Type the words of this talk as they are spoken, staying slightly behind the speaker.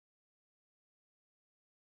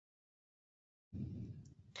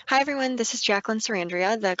Hi, everyone. This is Jacqueline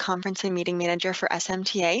Sarandria, the Conference and Meeting Manager for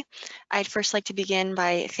SMTA. I'd first like to begin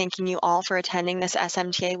by thanking you all for attending this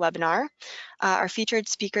SMTA webinar. Our featured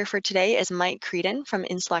speaker for today is Mike Creedon from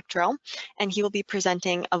Inselectro, and he will be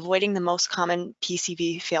presenting Avoiding the Most Common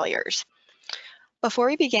PCB Failures. Before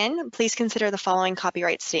we begin, please consider the following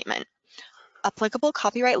copyright statement. Applicable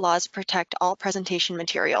copyright laws protect all presentation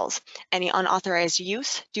materials. Any unauthorized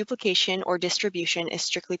use, duplication, or distribution is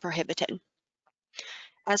strictly prohibited.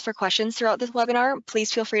 As for questions throughout this webinar,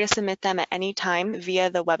 please feel free to submit them at any time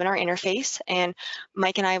via the webinar interface, and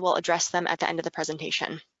Mike and I will address them at the end of the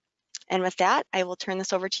presentation. And with that, I will turn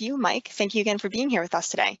this over to you, Mike. Thank you again for being here with us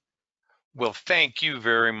today. Well, thank you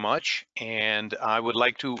very much. And I would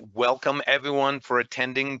like to welcome everyone for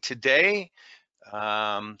attending today.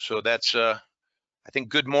 So that's, I think,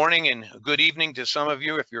 good morning and good evening to some of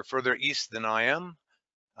you if you're further east than I am.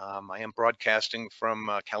 I am broadcasting from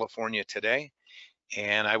California today.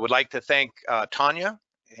 And I would like to thank Tanya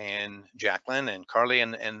and Jacqueline and Carly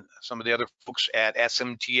and some of the other folks at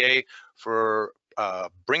SMTA for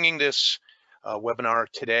bringing this webinar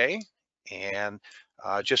today. And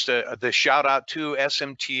just the shout out to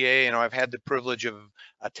SMTA. You know, I've had the privilege of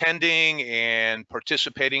attending and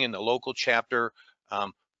participating in the local chapter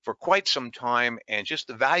for quite some time, and just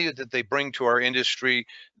the value that they bring to our industry,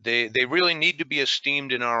 they really need to be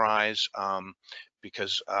esteemed in our eyes.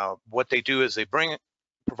 Because what they do is they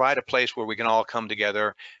provide a place where we can all come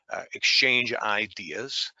together, exchange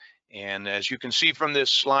ideas. And as you can see from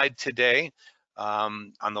this slide today,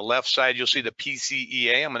 on the left side, you'll see the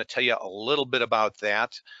PCEA. I'm going to tell you a little bit about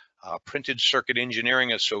that, Printed Circuit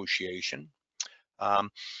Engineering Association.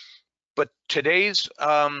 But today's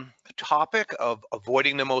topic of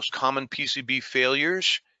avoiding the most common PCB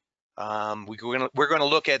failures, we're going to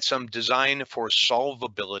look at some design for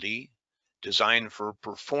solvability, design for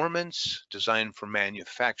performance, design for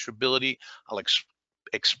manufacturability. I'll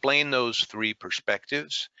explain those three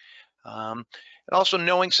perspectives. And also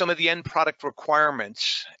knowing some of the end product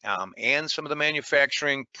requirements and some of the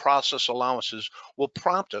manufacturing process allowances will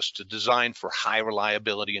prompt us to design for high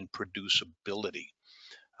reliability and producibility.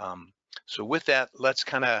 So with that, let's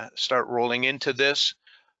kind of start rolling into this.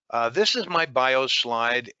 This is my bio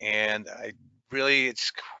slide, and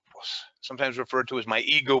it's sometimes referred to as my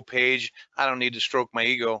ego page. I don't need to stroke my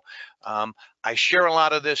ego. I share a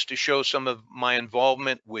lot of this to show some of my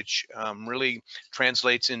involvement, which really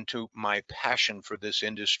translates into my passion for this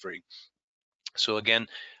industry. So again,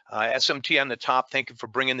 SMT on the top, thank you for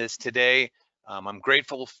bringing this today. I'm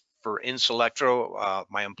grateful for Inselectro,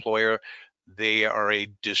 my employer. They are a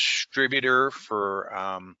distributor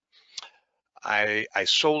for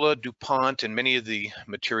Isola, DuPont, and many of the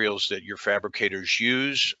materials that your fabricators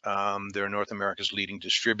use. They're North America's leading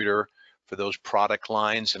distributor for those product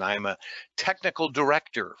lines, and I'm a technical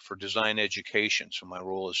director for design education. So my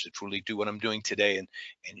role is to truly do what I'm doing today and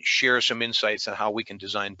share some insights on how we can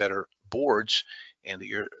design better boards and that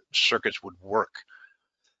your circuits would work.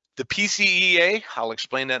 The PCEA, I'll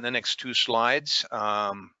explain that in the next two slides,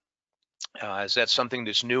 as that's something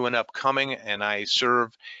that's new and upcoming, and I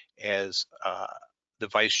serve as the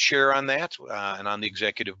vice chair on that and on the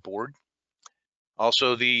executive board.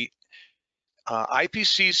 Also, the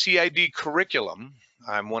IPC CID curriculum,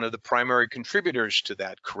 I'm one of the primary contributors to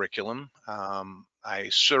that curriculum. I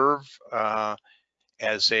serve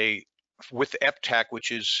with EPTAC,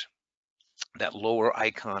 which is that lower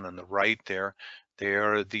icon on the right there.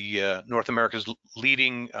 They're the North America's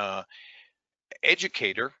leading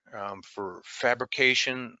educator for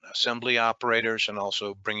fabrication, assembly operators, and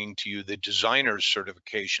also bringing to you the designer's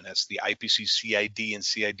certification. That's the IPC CID and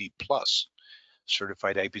CID Plus,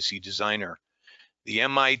 Certified IPC Designer. The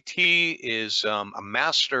MIT is a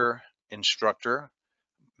master instructor,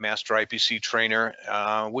 master IPC trainer,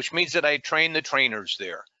 which means that I train the trainers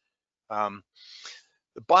there. The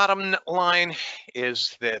bottom line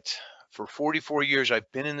is that for 44 years,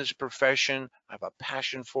 I've been in this profession. I have a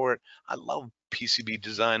passion for it. I love PCB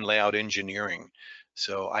design, layout, engineering.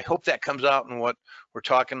 So I hope that comes out in what we're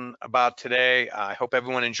talking about today. I hope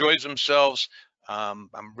everyone enjoys themselves. I'm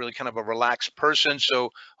really kind of a relaxed person, so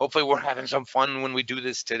hopefully we're having some fun when we do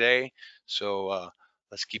this today. So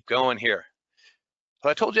let's keep going here.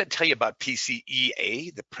 Well, I told you I'd tell you about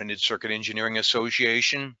PCEA, the Printed Circuit Engineering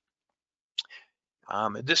Association.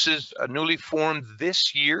 This is newly formed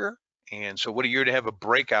this year. And so what a year to have a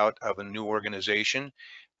breakout of a new organization.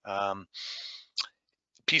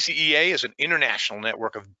 PCEA is an international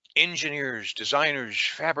network of engineers, designers,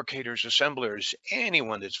 fabricators, assemblers,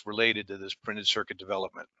 anyone that's related to this printed circuit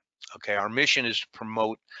development. Okay, our mission is to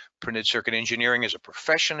promote printed circuit engineering as a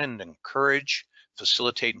profession and encourage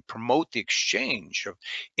facilitate and promote the exchange of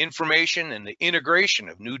information and the integration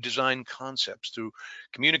of new design concepts through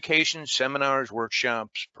communication, seminars,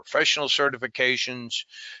 workshops, professional certifications.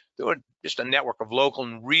 There are just a network of local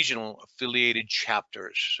and regional affiliated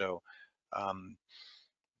chapters. So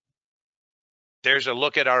there's a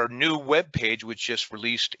look at our new webpage, which just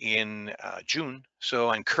released in June. So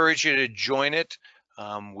I encourage you to join it.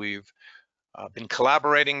 We've been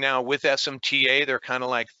collaborating now with SMTA. They're kind of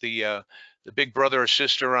like the big brother or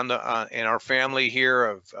sister on the in our family here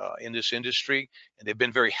of in this industry, and they've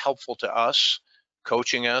been very helpful to us,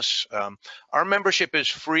 coaching us. Our membership is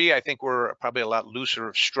free. I think we're probably a lot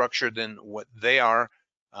looser structured than what they are.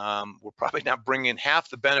 We're probably not bringing half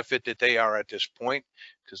the benefit that they are at this point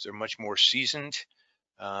because they're much more seasoned.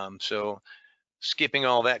 So skipping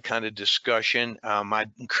all that kind of discussion, I'd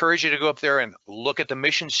encourage you to go up there and look at the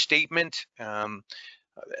mission statement.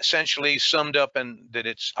 Essentially summed up, and that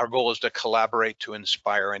our goal is to collaborate, to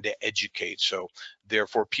inspire, and to educate. So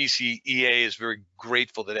therefore, PCEA is very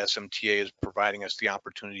grateful that SMTA is providing us the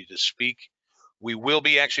opportunity to speak. We will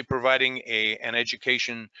be actually providing an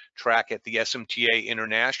education track at the SMTA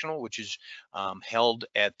International, which is held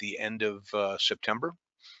at the end of September.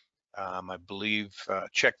 I believe,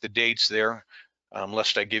 check the dates there,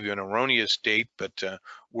 lest I give you an erroneous date, but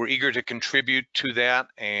we're eager to contribute to that,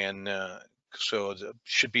 and so there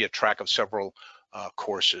should be a track of several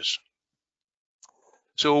courses.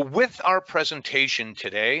 So with our presentation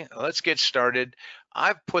today, let's get started.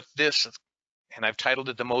 I've put this, and I've titled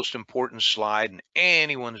it the most important slide, and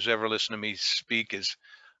anyone who's ever listened to me speak is,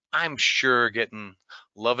 I'm sure, getting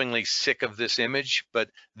lovingly sick of this image, but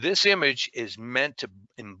this image is meant to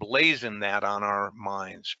emblazon that on our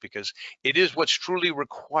minds, because it is what's truly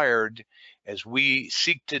required as we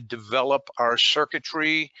seek to develop our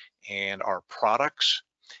circuitry and our products.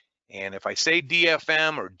 And if I say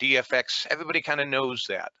DFM or DFX, everybody kind of knows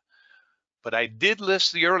that. But I did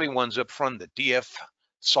list the early ones up front, the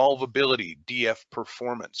DFSolvability,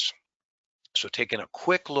 DFPerformance. So taking a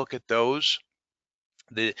quick look at those.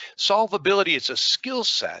 The solvability is a skill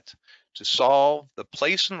set to solve the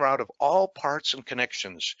place and route of all parts and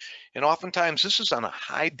connections. And oftentimes this is on a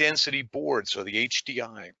high density board, so the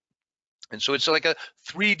HDI. And so it's like a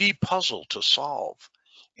 3D puzzle to solve.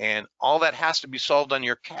 And all that has to be solved on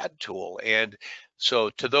your CAD tool. And so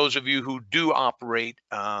to those of you who do operate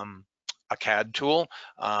a CAD tool,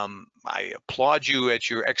 I applaud you at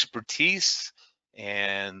your expertise,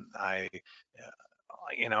 and I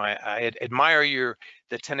admire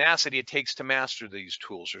the tenacity it takes to master these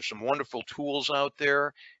tools. There's some wonderful tools out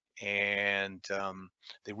there, and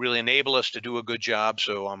they really enable us to do a good job,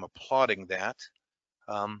 so I'm applauding that.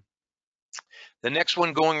 The next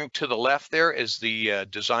one going to the left there is the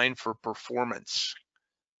design for performance.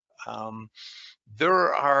 You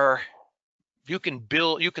can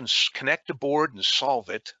connect a board and solve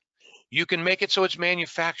it. You can make it so it's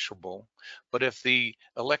manufacturable, but if the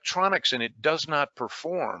electronics in it does not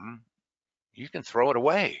perform, you can throw it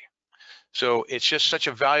away. So it's just such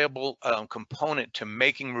a valuable component to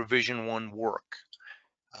making revision 1 work.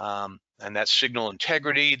 And that's signal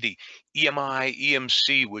integrity, the EMI,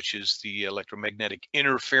 EMC, which is the electromagnetic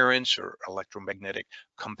interference or electromagnetic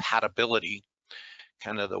compatibility,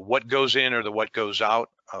 kind of the what goes in or the what goes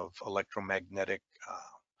out of electromagnetic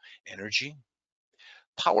energy.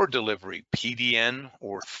 Power delivery, PDN,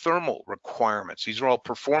 or thermal requirements. These are all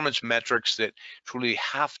performance metrics that truly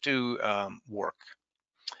have to work.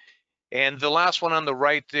 And the last one on the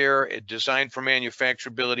right there, design for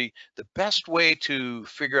manufacturability. The best way to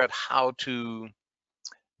figure out how to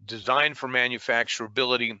design for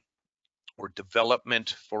manufacturability or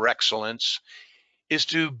development for excellence is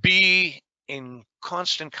to be in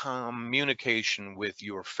constant communication with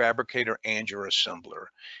your fabricator and your assembler.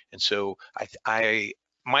 And so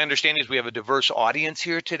my understanding is we have a diverse audience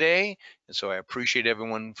here today, and so I appreciate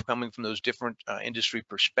everyone coming from those different industry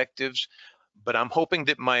perspectives. But I'm hoping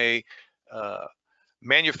that my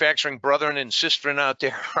manufacturing brethren and sistren out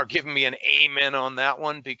there are giving me an amen on that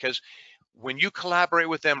one, because when you collaborate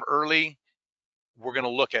with them early, we're going to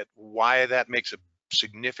look at why that makes a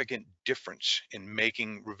significant difference in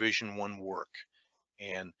making revision 1 work.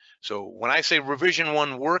 And so when I say revision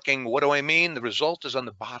 1 working, what do I mean? The result is on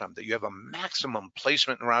the bottom, that you have a maximum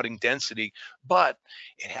placement and routing density, but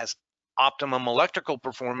it has optimum electrical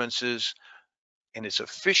performances, and it's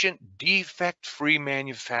efficient, defect-free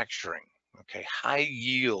manufacturing, okay, high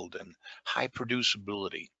yield and high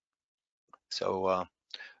producibility. So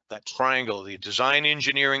that triangle, the design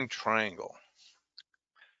engineering triangle.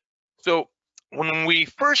 So when we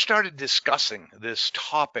first started discussing this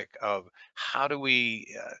topic of how do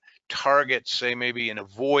we target, say, maybe and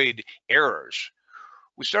avoid errors,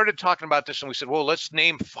 we started talking about this and we said, well, let's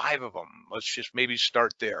name 5 of them. Let's just maybe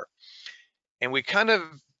start there. And we kind of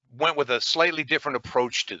went with a slightly different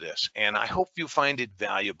approach to this, and I hope you find it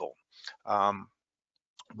valuable.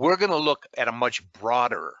 We're going to look at a much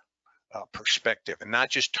broader perspective and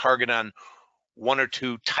not just target on 1 or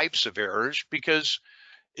 2 types of errors, because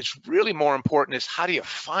it's really more important is how do you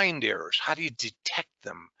find errors? How do you detect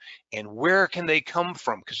them? And where can they come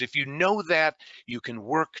from? Because if you know that, you can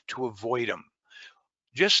work to avoid them.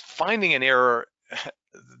 Just finding an error,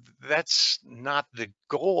 that's not the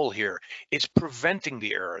goal here. It's preventing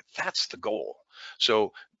the error. That's the goal.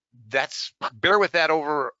 So bear with that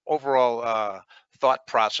overall thought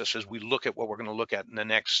process as we look at what we're going to look at in the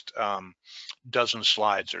next dozen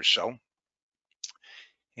slides or so.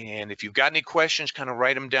 And if you've got any questions, kind of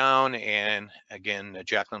write them down. And again,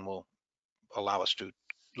 Jacqueline will allow us to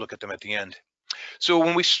look at them at the end. So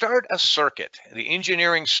when we start a circuit, the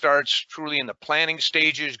engineering starts truly in the planning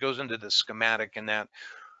stages, goes into the schematic and that.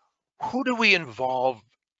 Who do we involve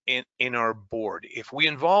in our board? If we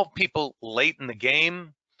involve people late in the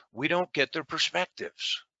game, we don't get their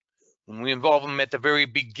perspectives. When we involve them at the very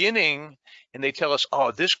beginning and they tell us,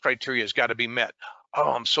 oh, this criteria has got to be met.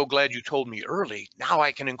 Oh, I'm so glad you told me early. Now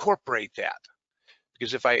I can incorporate that.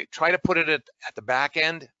 Because if I try to put it at the back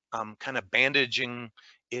end, I'm kind of bandaging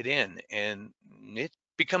it in and it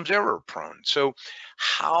becomes error prone. So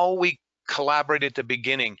how we collaborate at the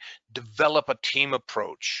beginning, develop a team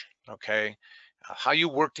approach, okay? How you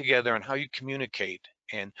work together and how you communicate,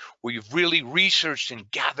 and where you've really researched and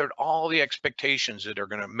gathered all the expectations that are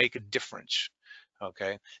going to make a difference,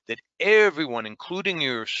 okay? That everyone, including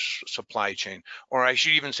your supply chain, or I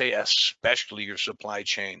should even say especially your supply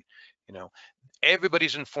chain, you know,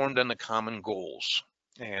 everybody's informed on the common goals.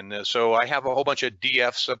 And so I have a whole bunch of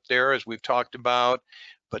DFs up there, as we've talked about,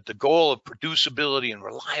 but the goal of producibility and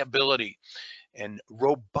reliability and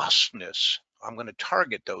robustness, I'm going to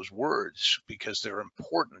target those words because they're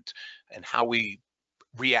important and how we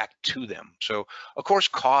react to them. So of course,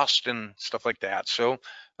 cost and stuff like that. So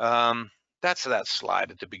that's that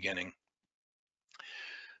slide at the beginning.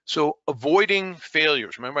 So avoiding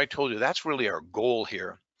failures. Remember I told you that's really our goal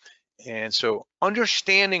here. And so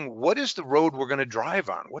understanding what is the road we're going to drive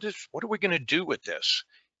on? What are we going to do with this?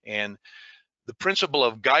 And the principle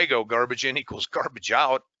of GIGO, garbage in equals garbage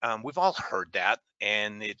out, we've all heard that,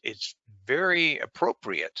 and it's very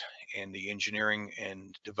appropriate in the engineering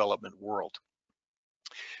and development world.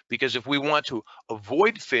 Because if we want to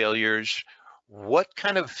avoid failures, what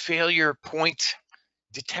kind of failure point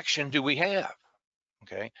detection do we have?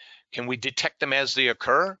 Okay, can we detect them as they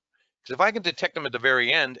occur? Because if I can detect them at the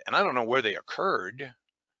very end and I don't know where they occurred,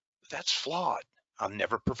 that's flawed. I'll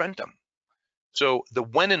never prevent them. So the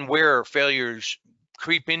when and where failures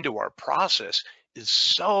creep into our process is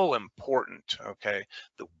so important, okay?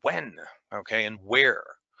 The when, okay, and where,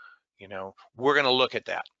 you know, we're gonna look at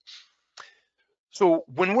that. So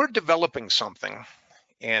when we're developing something,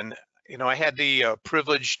 and, you know, I had the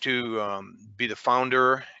privilege to be the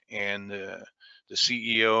founder and the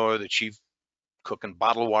CEO or the chief cook and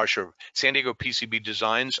bottle washer of San Diego PCB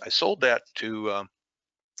Designs. I sold that to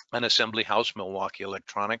an assembly house, Milwaukee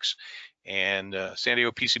Electronics, and San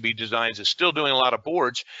Diego PCB Designs is still doing a lot of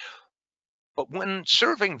boards. But when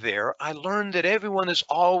serving there, I learned that everyone is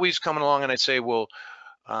always coming along, and I say, well,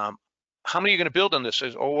 how many are you going to build on this?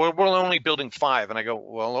 Says, oh, we're only building 5. And I go,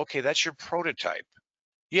 well, okay, that's your prototype.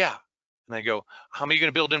 Yeah. And I go, how many are you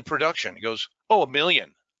going to build in production? He goes, oh, 1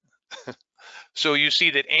 million. So you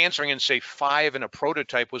see that answering and say 5 in a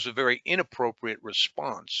prototype was a very inappropriate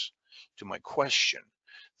response to my question.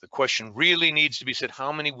 The question really needs to be said,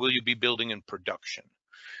 how many will you be building in production?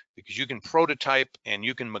 Because you can prototype and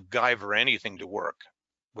you can MacGyver anything to work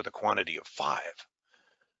with a quantity of 5.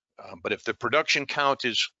 But if the production count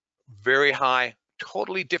is very high,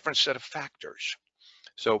 totally different set of factors.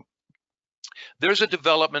 So there's a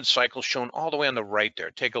development cycle shown all the way on the right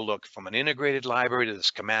there. Take a look from an integrated library to the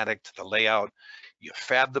schematic to the layout. You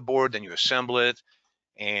fab the board, then you assemble it,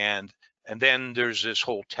 and then there's this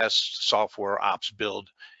whole test software ops build,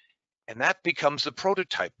 and that becomes the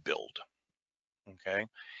prototype build, okay?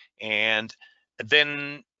 And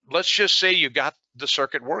then let's just say you got the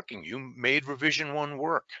circuit working. You made revision 1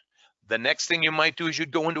 work. The next thing you might do is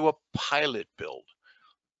you'd go into a pilot build.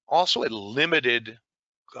 Also a limited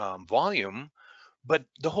volume, but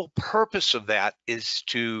the whole purpose of that is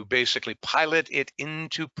to basically pilot it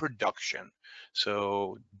into production.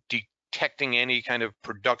 So detecting any kind of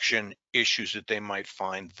production issues that they might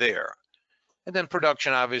find there. And then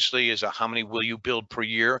production obviously is how many will you build per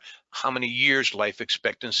year? How many years life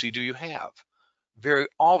expectancy do you have?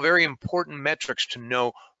 All very important metrics to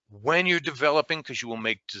know when you're developing, because you will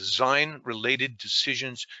make design-related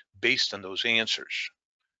decisions based on those answers,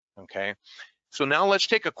 okay? So now let's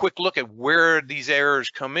take a quick look at where these errors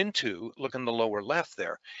come into. Look in the lower left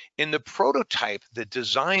there. In the prototype, the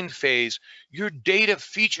design phase, your data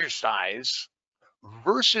feature size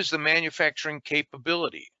versus the manufacturing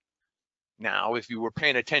capability. Now, if you were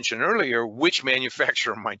paying attention earlier, which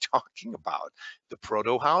manufacturer am I talking about? The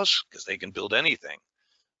proto house, because they can build anything.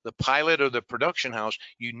 The pilot or the production house,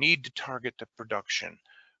 you need to target the production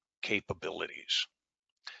capabilities.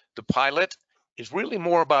 The pilot is really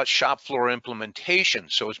more about shop floor implementation,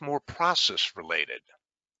 so it's more process related.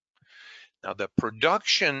 Now, the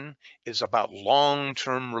production is about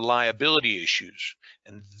long-term reliability issues,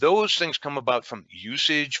 and those things come about from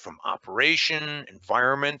usage, from operation,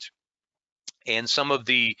 environment, and some of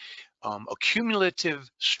the accumulative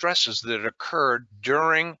stresses that occurred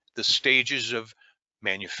during the stages of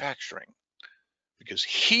manufacturing. Because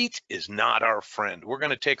heat is not our friend. We're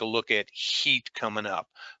going to take a look at heat coming up.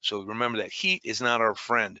 So remember that heat is not our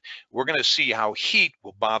friend. We're going to see how heat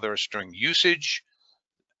will bother us during usage,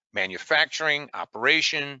 manufacturing,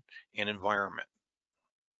 operation, and environment.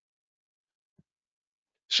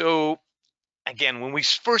 So again, when we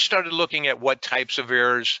first started looking at what types of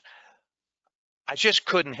errors, I just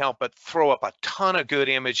couldn't help but throw up a ton of good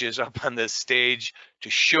images up on this stage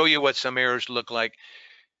to show you what some errors look like,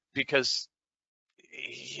 because,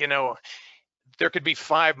 you know, there could be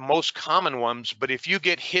 5 most common ones, but if you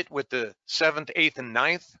get hit with the 7th, 8th, and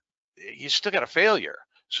 9th, you still got a failure.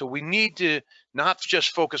 So we need to not just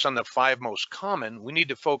focus on the 5 most common, we need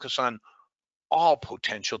to focus on all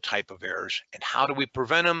potential type of errors and how do we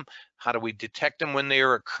prevent them? How do we detect them when they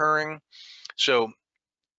are occurring? So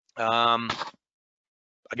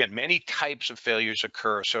again, many types of failures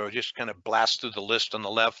occur. So just kind of blast through the list on the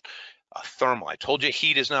left. Thermal, I told you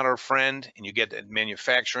heat is not our friend, and you get that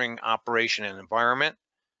manufacturing, operation, and environment.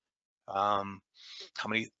 How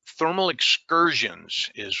many thermal excursions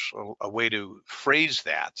is a way to phrase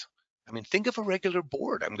that. I mean, think of a regular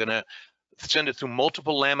board. I'm gonna send it through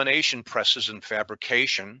multiple lamination presses and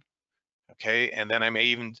fabrication, okay? And then I may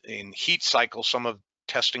even in heat cycle some of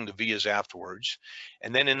testing the vias afterwards.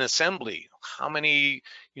 And then in assembly, how many,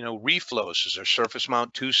 reflows? Is there surface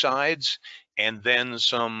mount 2 sides? And then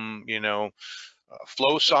some,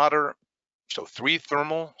 flow solder. So 3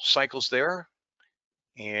 thermal cycles there.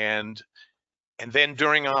 And then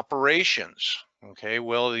during operations, okay,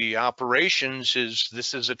 well, the operations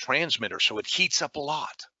this is a transmitter, so it heats up a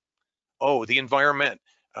lot. Oh, the environment.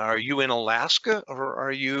 Are you in Alaska or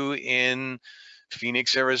are you in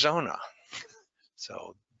Phoenix, Arizona?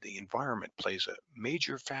 So the environment plays a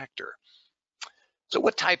major factor. So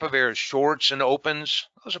what type of errors? Shorts and opens,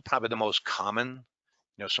 those are probably the most common.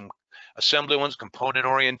 Some assembly ones, component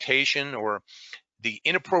orientation, or the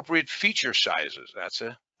inappropriate feature sizes. That's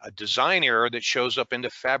a design error that shows up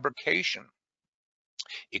into fabrication.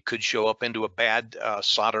 It could show up into a bad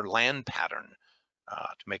solder land pattern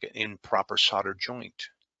to make an improper solder joint.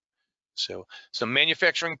 So some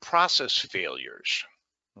manufacturing process failures,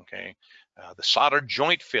 okay? The solder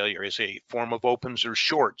joint failure is a form of opens or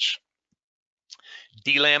shorts.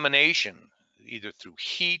 Delamination, either through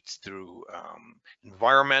heat, through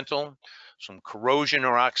environmental, some corrosion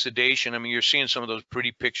or oxidation. I mean, you're seeing some of those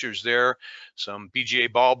pretty pictures there, some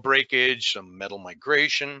BGA ball breakage, some metal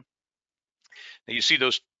migration. Now you see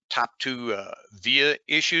those top 2 via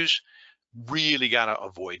issues, really got to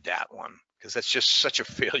avoid that one because that's just such a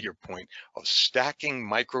failure point of stacking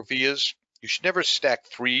micro vias. You should never stack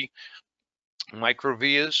 3 micro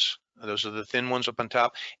vias. Those are the thin ones up on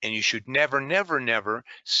top, and you should never, never, never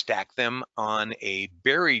stack them on a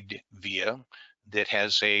buried via that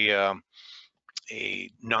has a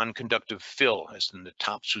non-conductive fill, as in the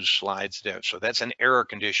top 2 slides there. So that's an error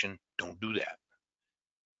condition. Don't do that.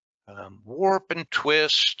 Warp and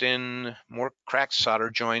twist and more cracked solder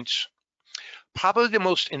joints. Probably the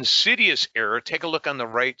most insidious error, take a look on the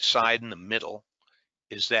right side in the middle,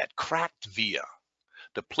 is that cracked via.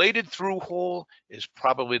 The plated through hole is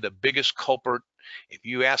probably the biggest culprit. If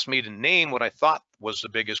you ask me to name what I thought was the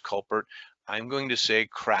biggest culprit, I'm going to say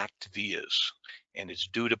cracked vias. And it's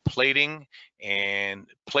due to plating, and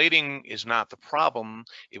plating is not the problem.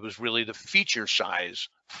 It was really the feature size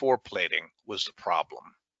for plating was the problem.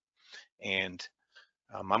 And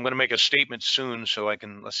I'm going to make a statement soon, so I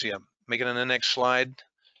can, let's see, I'll make it on the next slide.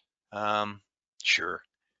 Sure.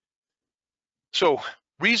 So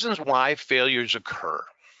reasons why failures occur.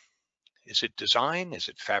 Is it design? Is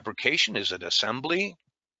it fabrication? Is it assembly?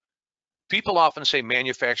 People often say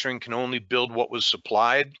manufacturing can only build what was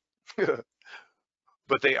supplied,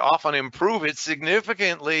 but they often improve it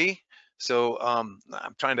significantly. So I'm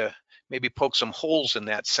trying to maybe poke some holes in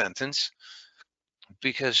that sentence,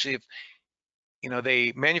 because if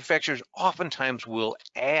manufacturers oftentimes will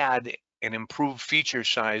add and improve feature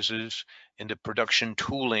sizes into production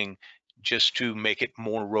tooling just to make it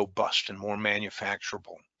more robust and more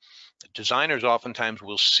manufacturable. Designers oftentimes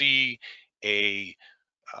will see a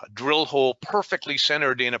drill hole perfectly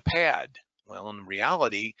centered in a pad. Well, in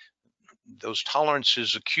reality, those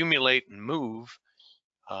tolerances accumulate and move.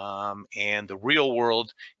 And the real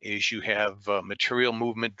world is you have material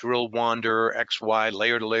movement, drill wander, XY,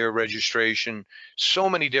 layer to layer registration, so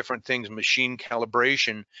many different things, machine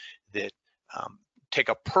calibration that take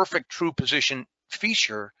a perfect true position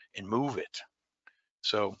feature and move it.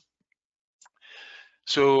 So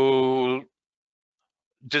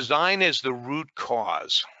design is the root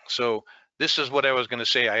cause. So this is what I was going to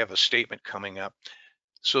say. I have a statement coming up.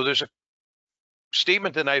 So there's a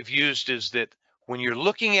statement that I've used is that when you're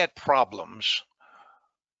looking at problems,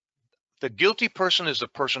 the guilty person is the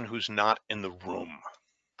person who's not in the room.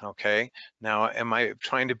 Okay. Now, am I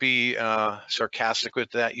trying to be sarcastic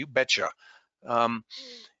with that? You betcha.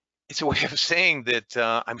 It's a way of saying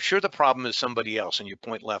that I'm sure the problem is somebody else, and you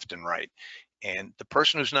point left and right. And the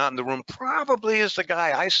person who's not in the room probably is the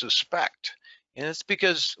guy I suspect. And it's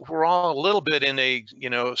because we're all a little bit in a,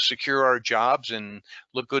 secure our jobs and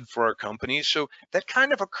look good for our companies. So that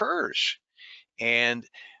kind of occurs. And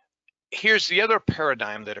here's the other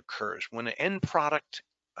paradigm that occurs. When an end product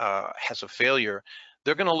has a failure,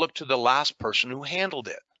 they're going to look to the last person who handled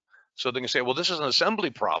it. So they're going to say, well, this is an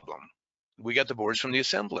assembly problem. We got the boards from the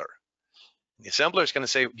assembler. The assembler is going to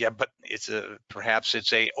say, yeah, but perhaps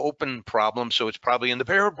it's a open problem, so it's probably in the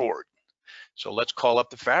bare board. So let's call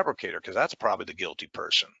up the fabricator, because that's probably the guilty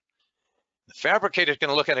person. The fabricator is going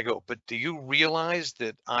to look at it and go, but do you realize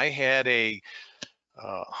that I had a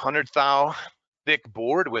 100 thou thick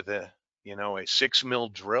board with a 6 mil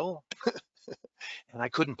drill and I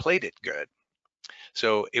couldn't plate it good?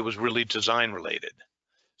 So it was really design related.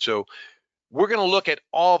 So we're going to look at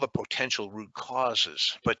all the potential root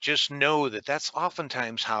causes, but just know that that's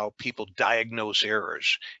oftentimes how people diagnose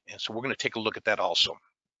errors. And so we're going to take a look at that also.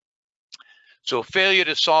 So failure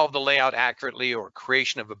to solve the layout accurately or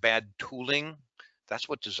creation of a bad tooling, that's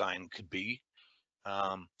what design could be.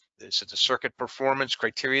 This is the circuit performance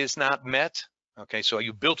criteria is not met. Okay, so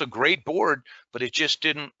you built a great board, but it just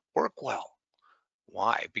didn't work well.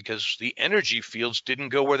 Why? Because the energy fields didn't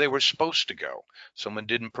go where they were supposed to go. Someone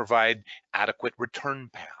didn't provide adequate return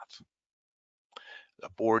path. A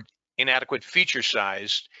board inadequate feature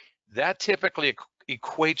size, that typically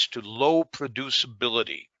equates to low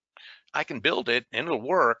producibility. I can build it and it'll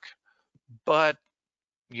work, but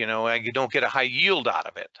you don't get a high yield out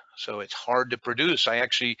of it. So it's hard to produce. I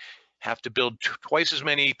actually have to build twice as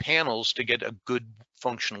many panels to get a good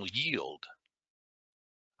functional yield.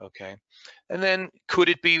 Okay. And then could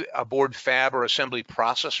it be a board fab or assembly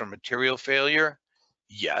process or material failure?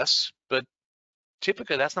 Yes, but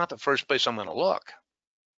typically that's not the first place I'm going to look.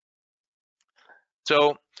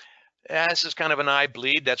 So this is kind of an eye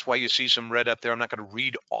bleed. That's why you see some red up there. I'm not going to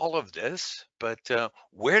read all of this, but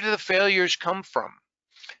where do the failures come from?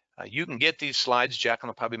 You can get these slides. Jacqueline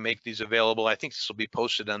will probably make these available. I think this will be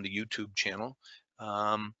posted on the YouTube channel.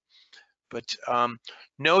 But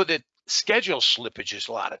know that schedule slippages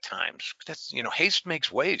a lot of times. That's, haste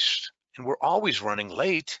makes waste. And we're always running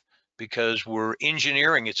late because we're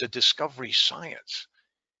engineering. It's a discovery science.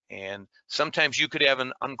 And sometimes you could have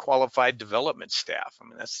an unqualified development staff. I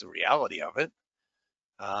mean, that's the reality of it.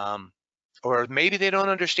 Or maybe they don't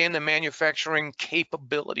understand the manufacturing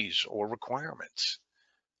capabilities or requirements.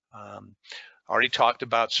 Already talked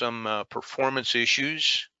about some performance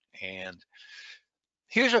issues. And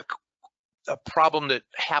here's a problem that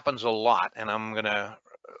happens a lot, and I'm going to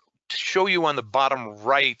show you on the bottom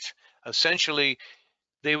right. Essentially,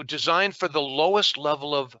 they were designed for the lowest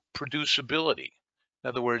level of producibility. In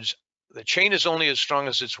other words, the chain is only as strong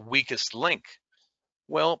as its weakest link.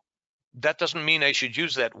 Well, that doesn't mean I should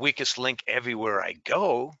use that weakest link everywhere I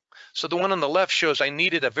go. So the one on the left shows I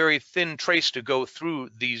needed a very thin trace to go through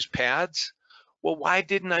these pads. Well, why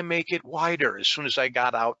didn't I make it wider as soon as I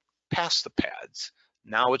got out past the pads?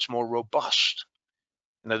 Now it's more robust.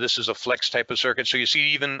 Now this is a flex type of circuit. So you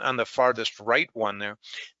see even on the farthest right one there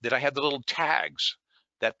that I have the little tags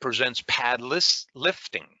that presents pad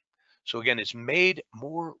lifting. So again, it's made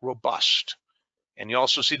more robust. And you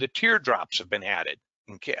also see the teardrops have been added,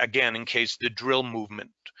 again, in case the drill movement.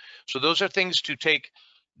 So those are things to take.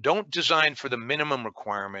 Don't design for the minimum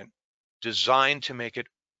requirement, design to make it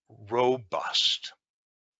robust.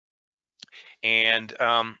 And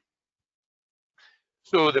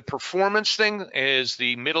So the performance thing is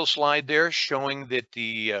the middle slide there, showing that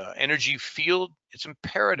the energy field, it's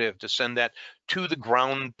imperative to send that to the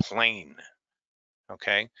ground plane,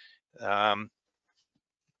 okay? The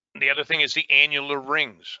other thing is the annular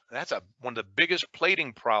rings. That's one of the biggest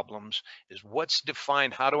plating problems, is what's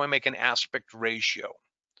defined, how do I make an aspect ratio?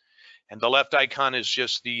 And the left icon is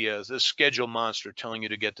just the schedule monster telling you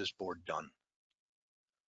to get this board done.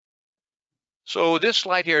 So this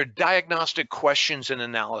slide here, diagnostic questions and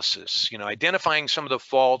analysis, identifying some of the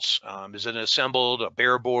faults. Is it assembled, a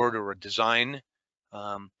bare board, or a design?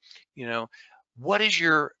 What is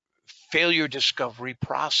your failure discovery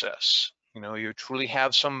process? You truly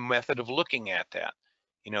have some method of looking at that.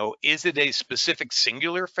 Is it a specific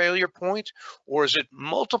singular failure point, or is it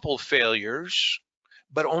multiple failures,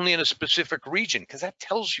 but only in a specific region? Because that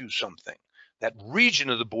tells you something. That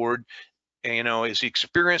region of the board, is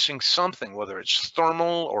experiencing something, whether it's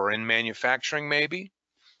thermal or in manufacturing maybe,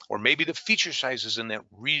 or maybe the feature size is in that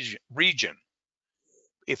region.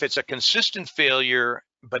 If it's a consistent failure,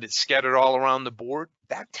 but it's scattered all around the board,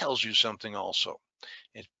 that tells you something also.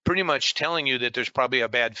 It's pretty much telling you that there's probably a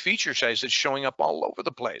bad feature size that's showing up all over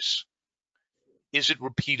the place. Is it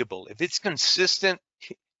repeatable? If it's consistent,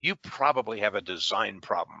 you probably have a design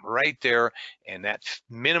problem right there, and that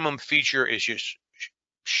minimum feature is just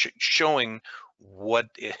showing what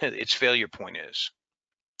its failure point is.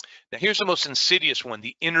 Now, here's the most insidious one,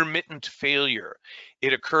 the intermittent failure.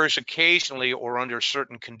 It occurs occasionally or under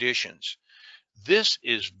certain conditions. This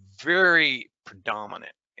is very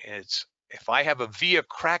predominant. It's if I have a via,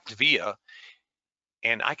 cracked via,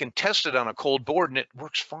 and I can test it on a cold board and it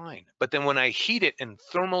works fine. But then when I heat it, and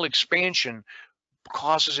thermal expansion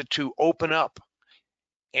causes it to open up,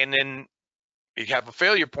 and then you have a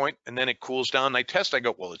failure point, and then it cools down, and I test, I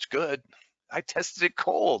go, well, it's good. I tested it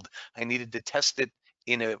cold. I needed to test it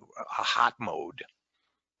in a hot mode,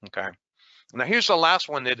 okay? Now here's the last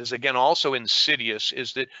one that is, again, also insidious,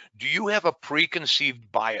 is that do you have a preconceived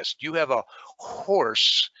bias? Do you have a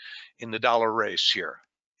horse in the dollar race here?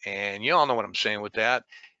 And you all know what I'm saying with that.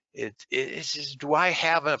 It's do I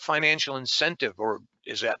have a financial incentive, or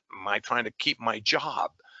am I trying to keep my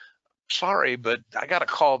job? Sorry, but I got to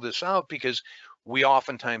call this out, because we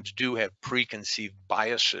oftentimes do have preconceived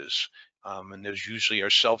biases, and there's usually our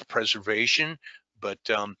self-preservation, but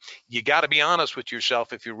you got to be honest with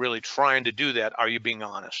yourself. If you're really trying to do that, are you being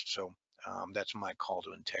honest? So that's my call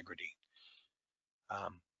to integrity.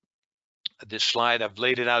 This slide, I've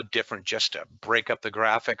laid it out different just to break up the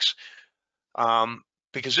graphics,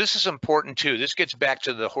 because this is important too. This gets back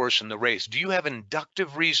to the horse in the race. Do you have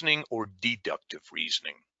inductive reasoning or deductive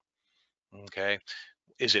reasoning? Okay,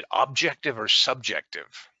 is it objective or subjective?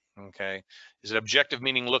 Okay, is it objective,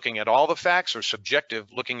 meaning looking at all the facts, or subjective,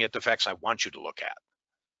 looking at the facts I want you to look at?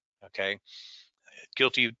 Okay,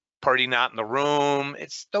 guilty party not in the room,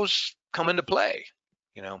 those come into play,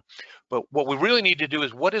 but what we really need to do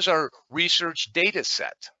is, what is our research data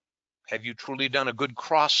set? Have you truly done a good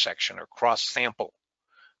cross section or cross sample?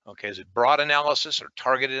 Okay, is it broad analysis or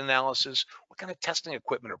targeted analysis? What kind of testing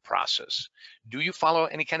equipment or process? Do you follow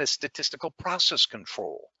any kind of statistical process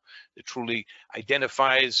control that truly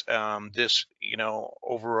identifies this,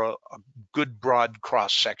 over a good broad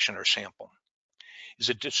cross section or sample? Is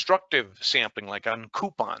it destructive sampling, like on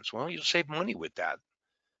coupons? Well, you'll save money with that.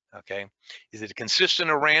 Okay, is it consistent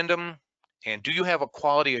or random? And do you have a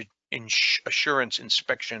quality assurance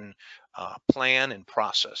inspection plan and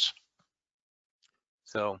process?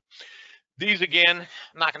 So these, again,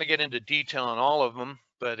 I'm not going to get into detail on all of them,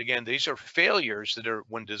 but again, these are failures that are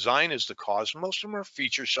when design is the cause. Most of them are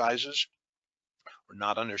feature sizes, or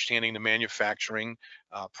not understanding the manufacturing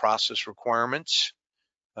process requirements.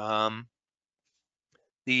 You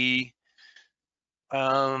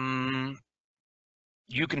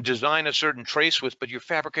can design a certain trace width, but your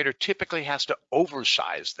fabricator typically has to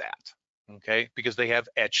oversize that, okay, because they have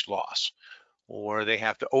etch loss, or they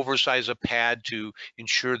have to oversize a pad to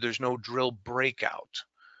ensure there's no drill breakout.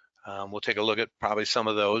 We'll take a look at probably some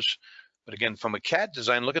of those. But again, from a CAD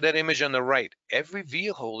design, look at that image on the right. Every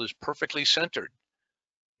via hole is perfectly centered.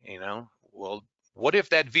 Well, what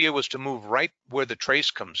if that via was to move right where the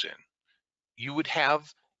trace comes in? You would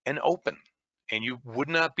have an open, and you would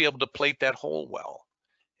not be able to plate that hole well.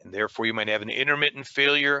 And therefore, you might have an intermittent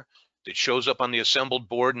failure that shows up on the assembled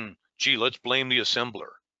board, and gee, let's blame the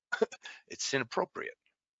assembler. It's inappropriate,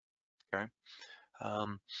 okay?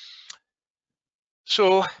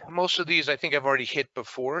 So most of these I think I've already hit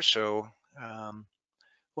before. So,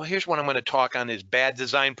 well, here's one I'm going to talk on, is bad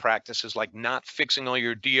design practices, like not fixing all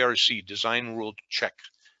your DRC, design rule check.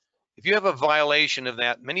 If you have a violation of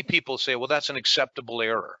that, many people say, well, that's an acceptable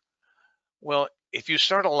error. Well, if you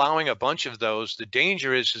start allowing a bunch of those, the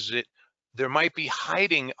danger is that there might be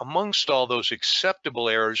hiding amongst all those acceptable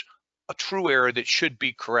errors a true error that should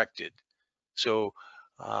be corrected. So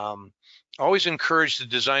always encourage the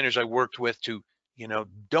designers I worked with to,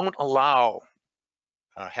 don't allow,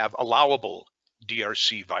 have allowable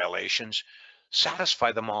DRC violations.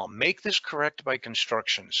 Satisfy them all. Make this correct by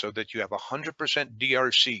construction so that you have 100%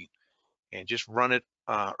 DRC, and just run it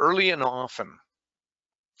early and often.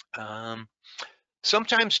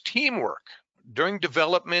 Sometimes teamwork. During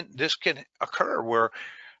development, this can occur where,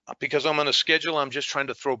 because I'm on a schedule, I'm just trying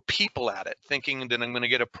to throw people at it, thinking that I'm going to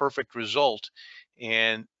get a perfect result.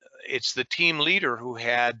 And it's the team leader who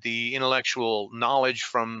had the intellectual knowledge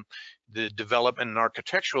from the development and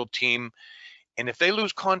architectural team. And if they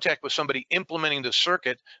lose contact with somebody implementing the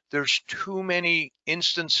circuit, there's too many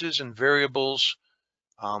instances and variables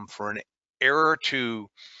for an error to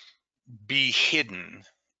be hidden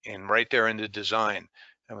and right there in the design.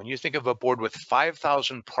 And when you think of a board with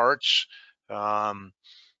 5,000 parts,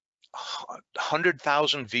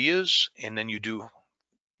 100,000 vias, and then you do,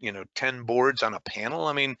 10 boards on a panel,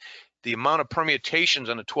 I mean, the amount of permutations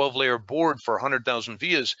on a 12-layer board for 100,000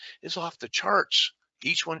 vias is off the charts.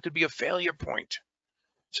 Each one could be a failure point.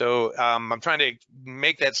 So I'm trying to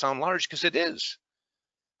make that sound large because it is.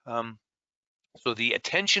 So the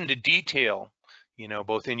attention to detail,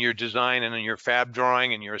 both in your design and in your fab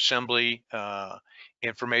drawing and your assembly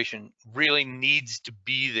information really needs to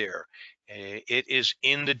be there. It is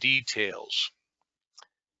in the details.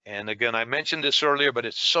 And again, I mentioned this earlier, but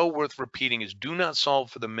it's so worth repeating, is do not solve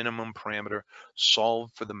for the minimum parameter, solve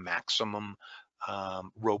for the maximum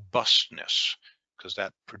robustness, because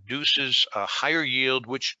that produces a higher yield,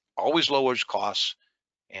 which always lowers costs,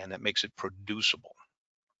 and that makes it producible.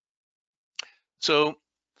 So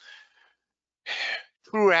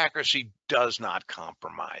true accuracy does not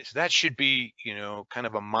compromise. That should be, kind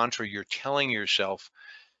of a mantra you're telling yourself.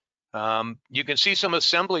 You can see some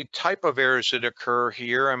assembly type of errors that occur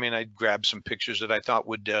here. I mean, I grabbed some pictures that I thought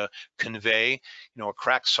would convey, a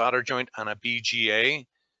cracked solder joint on a BGA.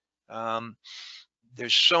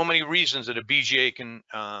 There's so many reasons that a BGA can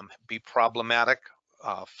be problematic.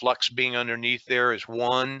 Flux being underneath there is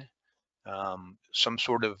one. Some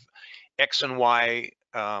sort of X and Y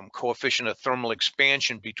coefficient of thermal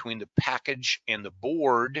expansion between the package and the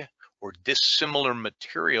board, or dissimilar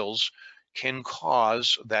materials, can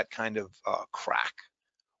cause that kind of crack.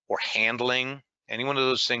 Or handling, any one of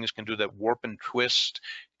those things can do that. Warp and twist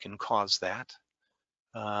can cause that.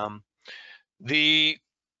 The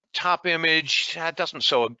top image, that doesn't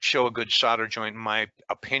show a good solder joint in my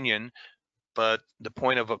opinion, but the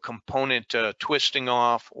point of a component twisting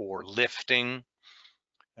off or lifting,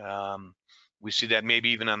 we see that maybe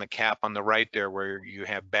even on the cap on the right there, where you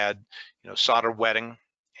have bad, solder wetting,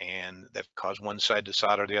 and that caused one side to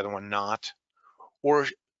solder, the other one not. Or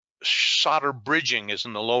solder bridging is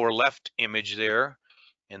in the lower left image there,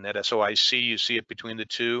 in that SOIC, you see it between the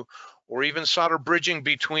two. Or even solder bridging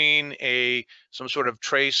between some sort of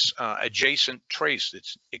trace, adjacent trace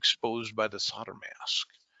that's exposed by the solder mask.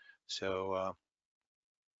 So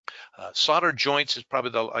solder joints is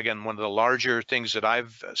probably, again, one of the larger things that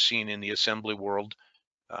I've seen in the assembly world.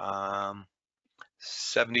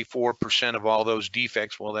 74% of all those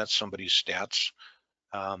defects, well, that's somebody's stats.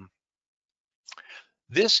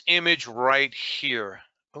 This image right here,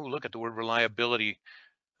 oh, look at the word reliability.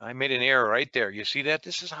 I made an error right there. You see that?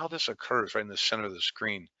 This is how this occurs, right in the center of the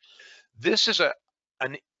screen. This is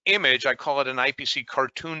an image, I call it an IPC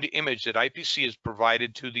cartooned image that IPC has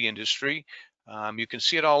provided to the industry. You can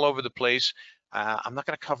see it all over the place. I'm not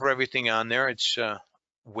going to cover everything on there. It's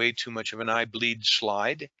way too much of an eye bleed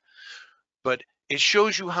slide. But it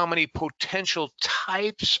shows you how many potential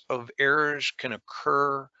types of errors can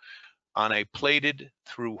occur on a plated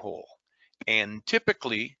through hole. And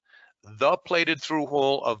typically, the plated through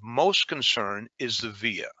hole of most concern is the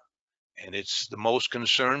via. And it's the most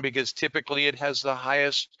concern because typically it has the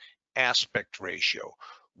highest aspect ratio,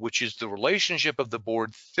 which is the relationship of the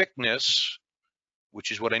board thickness,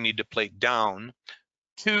 which is what I need to plate down,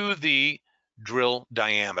 to the drill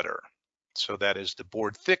diameter. So that is the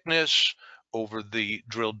board thickness over the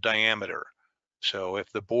drill diameter. So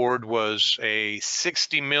if the board was a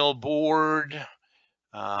 60 mil board,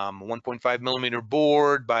 1.5 millimeter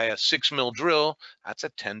board by a 6 mil drill, that's a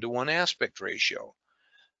 10-to-1 aspect ratio.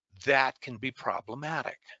 That can be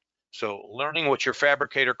problematic. So learning what your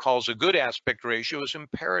fabricator calls a good aspect ratio is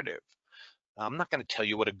imperative. I'm not going to tell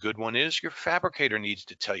you what a good one is. Your fabricator needs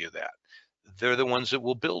to tell you that. They're the ones that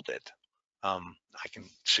will build it. I can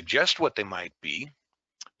suggest what they might be,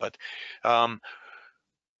 but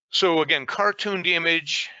so again, cartooned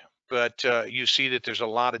image, but you see that there's a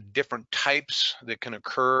lot of different types that can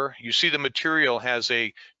occur. You see the material has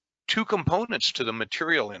two components to the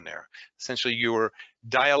material in there. Essentially, your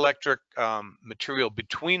dielectric material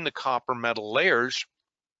between the copper metal layers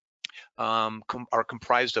are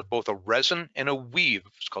comprised of both a resin and a weave.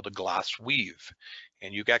 It's called a glass weave.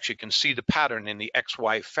 And you actually can see the pattern in the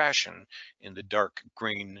XY fashion in the dark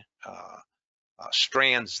green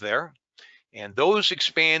strands there. And those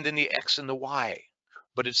expand in the X and the Y,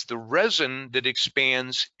 but it's the resin that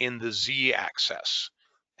expands in the Z axis.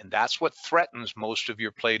 And that's what threatens most of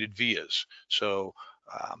your plated vias. So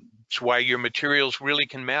it's why your materials really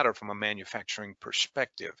can matter from a manufacturing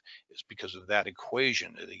perspective, is because of that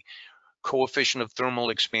equation. The coefficient of thermal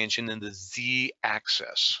expansion in the Z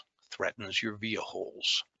axis threatens your via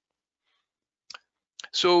holes.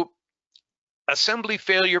 So assembly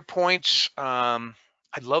failure points,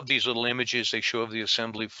 I love these little images they show of the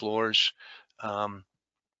assembly floors.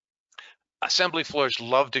 Assembly floors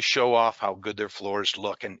love to show off how good their floors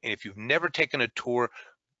look. And if you've never taken a tour,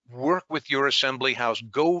 work with your assembly house,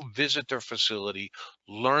 go visit their facility,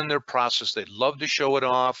 learn their process. They'd love to show it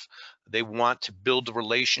off. They want to build a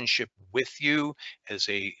relationship with you as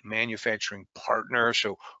a manufacturing partner.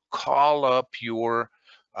 So call up your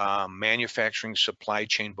manufacturing supply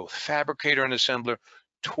chain, both fabricator and assembler,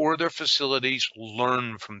 tour their facilities,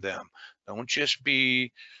 learn from them. Don't just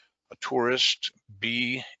be a tourist,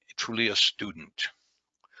 be truly a student.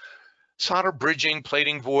 Solder bridging,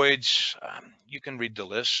 plating voids, you can read the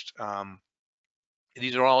list.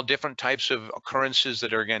 These are all different types of occurrences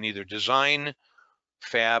that are, again, either design,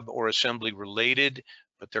 fab, or assembly related,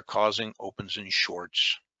 but they're causing opens and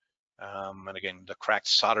shorts. And again, the cracked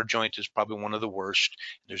solder joint is probably one of the worst.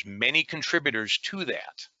 There's many contributors to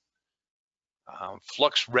that.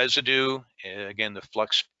 Flux residue, again, the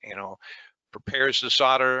flux, prepares the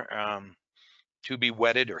solder to be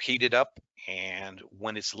wetted or heated up, and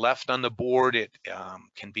when it's left on the board, it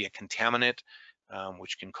can be a contaminant,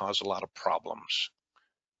 which can cause a lot of problems.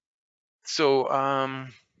 So,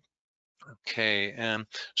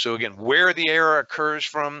 so again, where the error occurs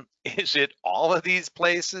from, is it all of these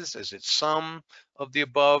places? Is it some of the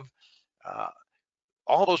above?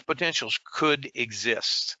 All those potentials could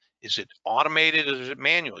exist. Is it automated or is it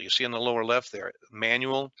manual? You see on the lower left there,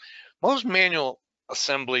 manual. Most manual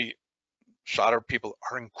assembly solder people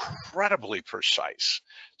are incredibly precise.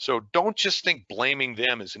 So don't just think blaming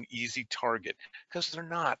them is an easy target, because they're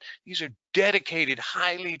not. These are dedicated,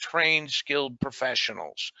 highly trained, skilled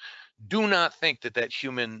professionals. Do not think that that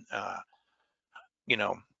human,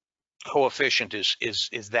 coefficient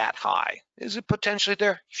is that high. Is it potentially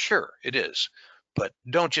there? Sure, it is. But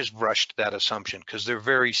don't just rush to that assumption, because they're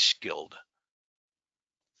very skilled.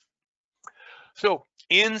 So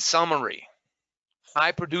in summary,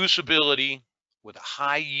 high producibility with a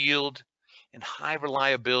high yield and high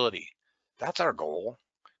reliability. That's our goal,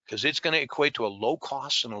 because it's going to equate to a low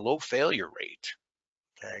cost and a low failure rate.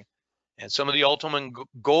 Okay. And some of the ultimate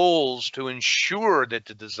goals to ensure that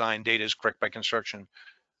the design data is correct by construction,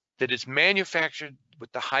 that it's manufactured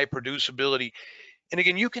with the high producibility. And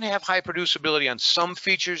again, you can have high producibility on some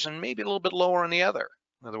features and maybe a little bit lower on the other.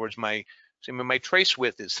 In other words, my trace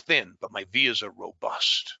width is thin, but my vias are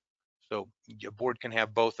robust. So your board can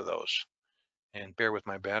have both of those. And bear with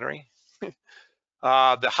my battery. The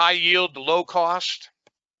high yield, the low cost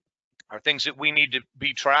are things that we need to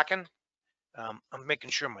be tracking. I'm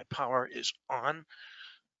making sure my power is on.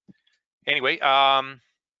 Anyway, but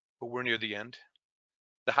we're near the end.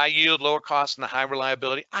 The high yield, lower cost, and the high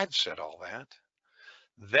reliability, I've said all that.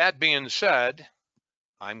 That being said,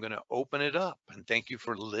 I'm going to open it up, and thank you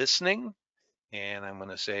for listening. And I'm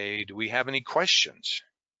going to say, do we have any questions?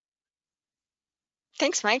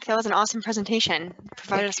 Thanks, Mike. That was an awesome presentation.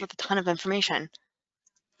 Provided us with a ton of information.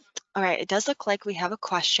 All right, it does look like we have a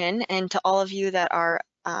question. And to all of you that are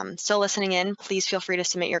still listening in, please feel free to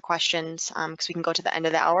submit your questions, because we can go to the end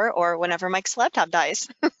of the hour or whenever Mike's laptop dies.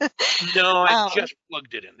 No, I just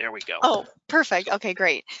plugged it in. There we go. Oh, perfect. Okay,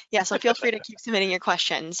 great. Yeah, so feel free to keep submitting your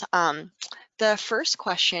questions. The first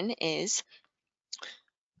question is,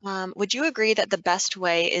 would you agree that the best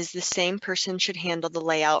way is the same person should handle the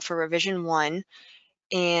layout for revision 1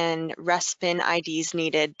 and rest bin IDs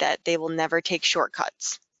needed, that they will never take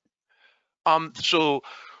shortcuts? So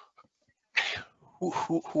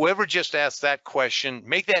whoever just asked that question,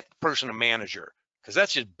 make that person a manager, because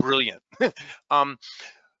that's just brilliant.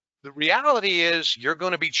 The reality is you're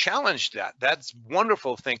going to be challenged. That's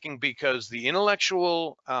wonderful thinking, because the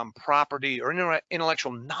intellectual property or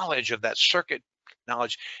intellectual knowledge of that circuit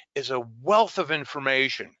knowledge is a wealth of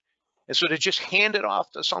information. And so to just hand it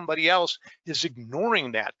off to somebody else is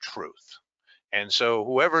ignoring that truth. And so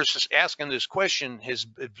whoever's asking this question has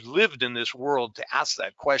lived in this world to ask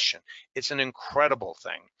that question. It's an incredible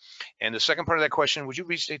thing. And the second part of that question, would you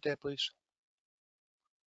restate that, please?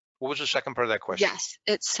 What was the second part of that question? Yes,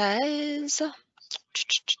 it says,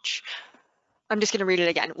 I'm just going to read it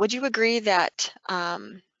again. Would you agree that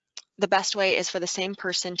the best way is for the same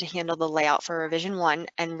person to handle the layout for revision 1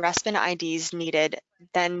 and RESPN IDs needed,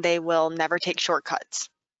 then they will never take shortcuts?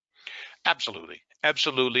 Absolutely.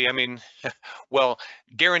 Absolutely. I mean, well,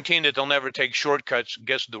 guaranteeing that they'll never take shortcuts, I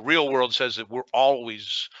guess the real world says that we're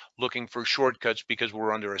always looking for shortcuts because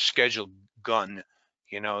we're under a schedule gun.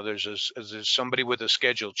 You know, there's somebody with a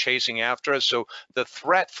schedule chasing after us. So the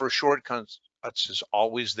threat for shortcuts is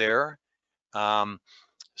always there.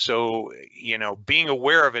 So, you know, being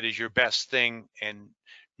aware of it is your best thing, and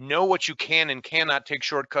know what you can and cannot take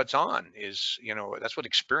shortcuts on is, you know, that's what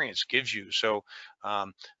experience gives you. So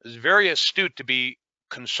it's very astute to be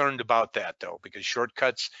concerned about that, though, because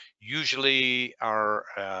shortcuts usually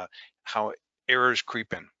are how errors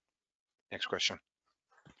creep in. Next question.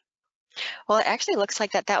 Well, it actually looks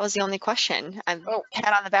like that was the only question. I'm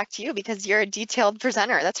pat on the back to you because you're a detailed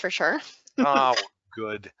presenter, that's for sure. Oh,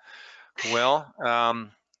 good. Well,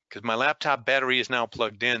 because my laptop battery is now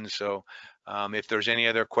plugged in, so if there's any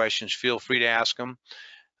other questions, feel free to ask them.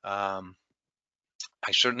 I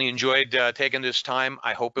certainly enjoyed taking this time.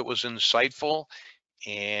 I hope it was insightful,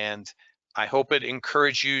 and I hope it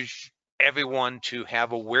encourages everyone to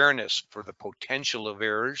have awareness for the potential of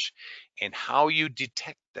errors and how you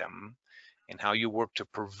detect them and how you work to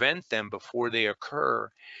prevent them before they occur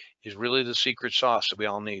is really the secret sauce that we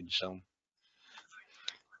all need. So.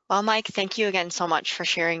 Well, Mike, thank you again so much for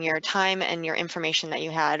sharing your time and your information that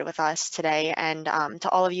you had with us today. And to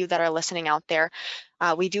all of you that are listening out there,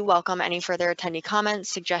 we do welcome any further attendee comments,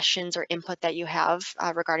 suggestions, or input that you have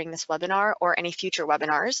regarding this webinar or any future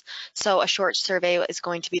webinars. So a short survey is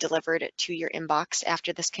going to be delivered to your inbox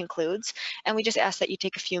after this concludes. And we just ask that you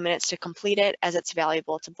take a few minutes to complete it, as it's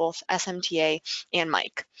valuable to both SMTA and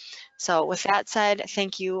Mike. So with that said,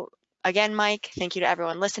 thank you again, Mike. Thank you to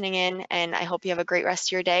everyone listening in, and I hope you have a great rest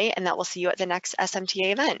of your day and that we'll see you at the next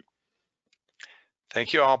SMTA event.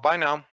 Thank you all. Bye now.